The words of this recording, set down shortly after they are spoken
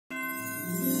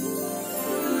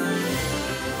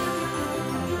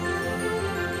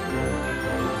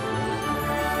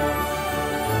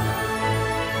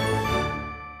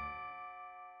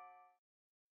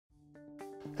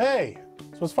Hey,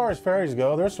 so as far as fairies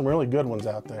go, there's some really good ones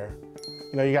out there.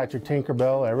 You know, you got your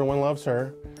Tinkerbell, everyone loves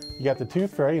her. You got the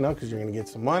Tooth Fairy, you know, because you're gonna get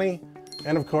some money.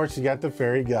 And of course, you got the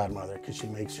Fairy Godmother, because she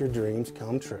makes your dreams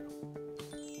come true.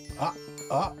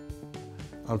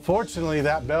 Unfortunately,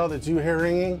 that bell that you hear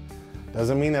ringing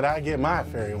doesn't mean that I get my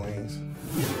fairy wings.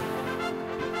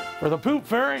 For the Poop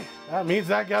Fairy, that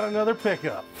means I got another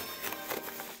pickup.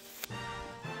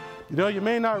 You know, you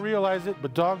may not realize it,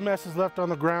 but dog messes left on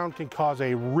the ground can cause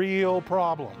a real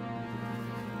problem.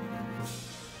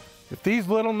 If these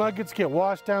little nuggets get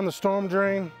washed down the storm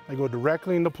drain, they go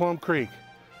directly into Plum Creek.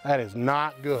 That is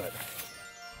not good.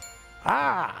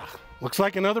 Looks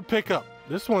like another pickup.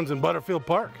 This one's in Butterfield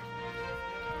Park.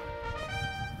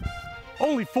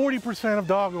 Only 40% of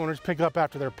dog owners pick up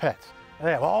after their pets.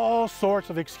 They have all sorts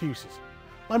of excuses.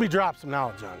 Let me drop some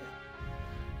knowledge on you.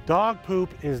 Dog poop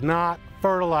is not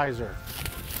fertilizer.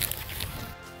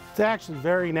 It's actually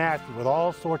very nasty with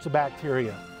all sorts of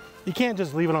bacteria. You can't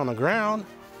just leave it on the ground.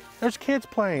 There's kids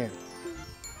playing.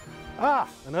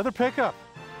 Another pickup.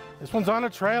 This one's on a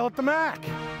trail at the Mac.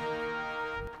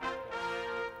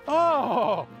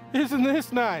 Oh, isn't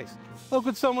this nice? Look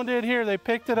what someone did here. They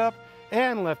picked it up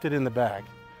and left it in the bag.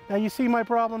 Now you see my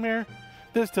problem here?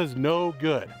 This does no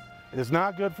good. It is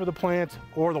not good for the plants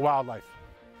or the wildlife.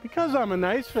 Because I'm a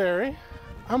nice fairy,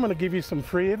 I'm gonna give you some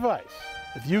free advice.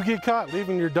 If you get caught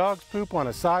leaving your dog's poop on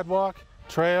a sidewalk,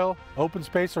 trail, open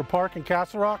space, or park in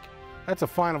Castle Rock, that's a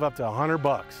fine of up to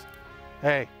 $100.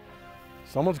 Hey,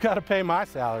 someone's gotta pay my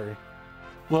salary.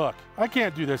 Look, I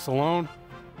can't do this alone.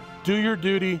 Do your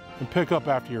duty and pick up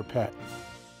after your pet.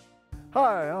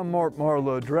 Hi, I'm Mark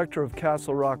Marlowe, Director of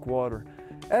Castle Rock Water.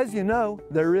 As you know,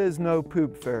 there is no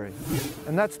poop fairy.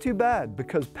 And that's too bad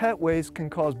because pet waste can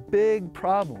cause big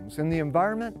problems in the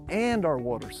environment and our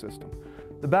water system.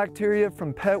 The bacteria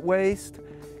from pet waste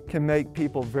can make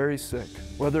people very sick,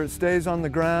 whether it stays on the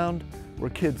ground where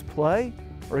kids play,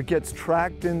 or it gets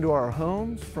tracked into our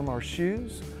homes from our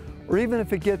shoes, or even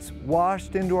if it gets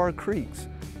washed into our creeks.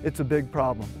 It's a big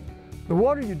problem. The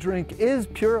water you drink is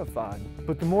purified,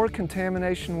 but the more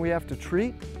contamination we have to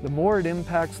treat, the more it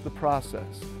impacts the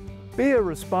process. Be a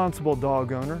responsible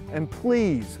dog owner and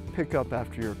please pick up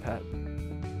after your pet.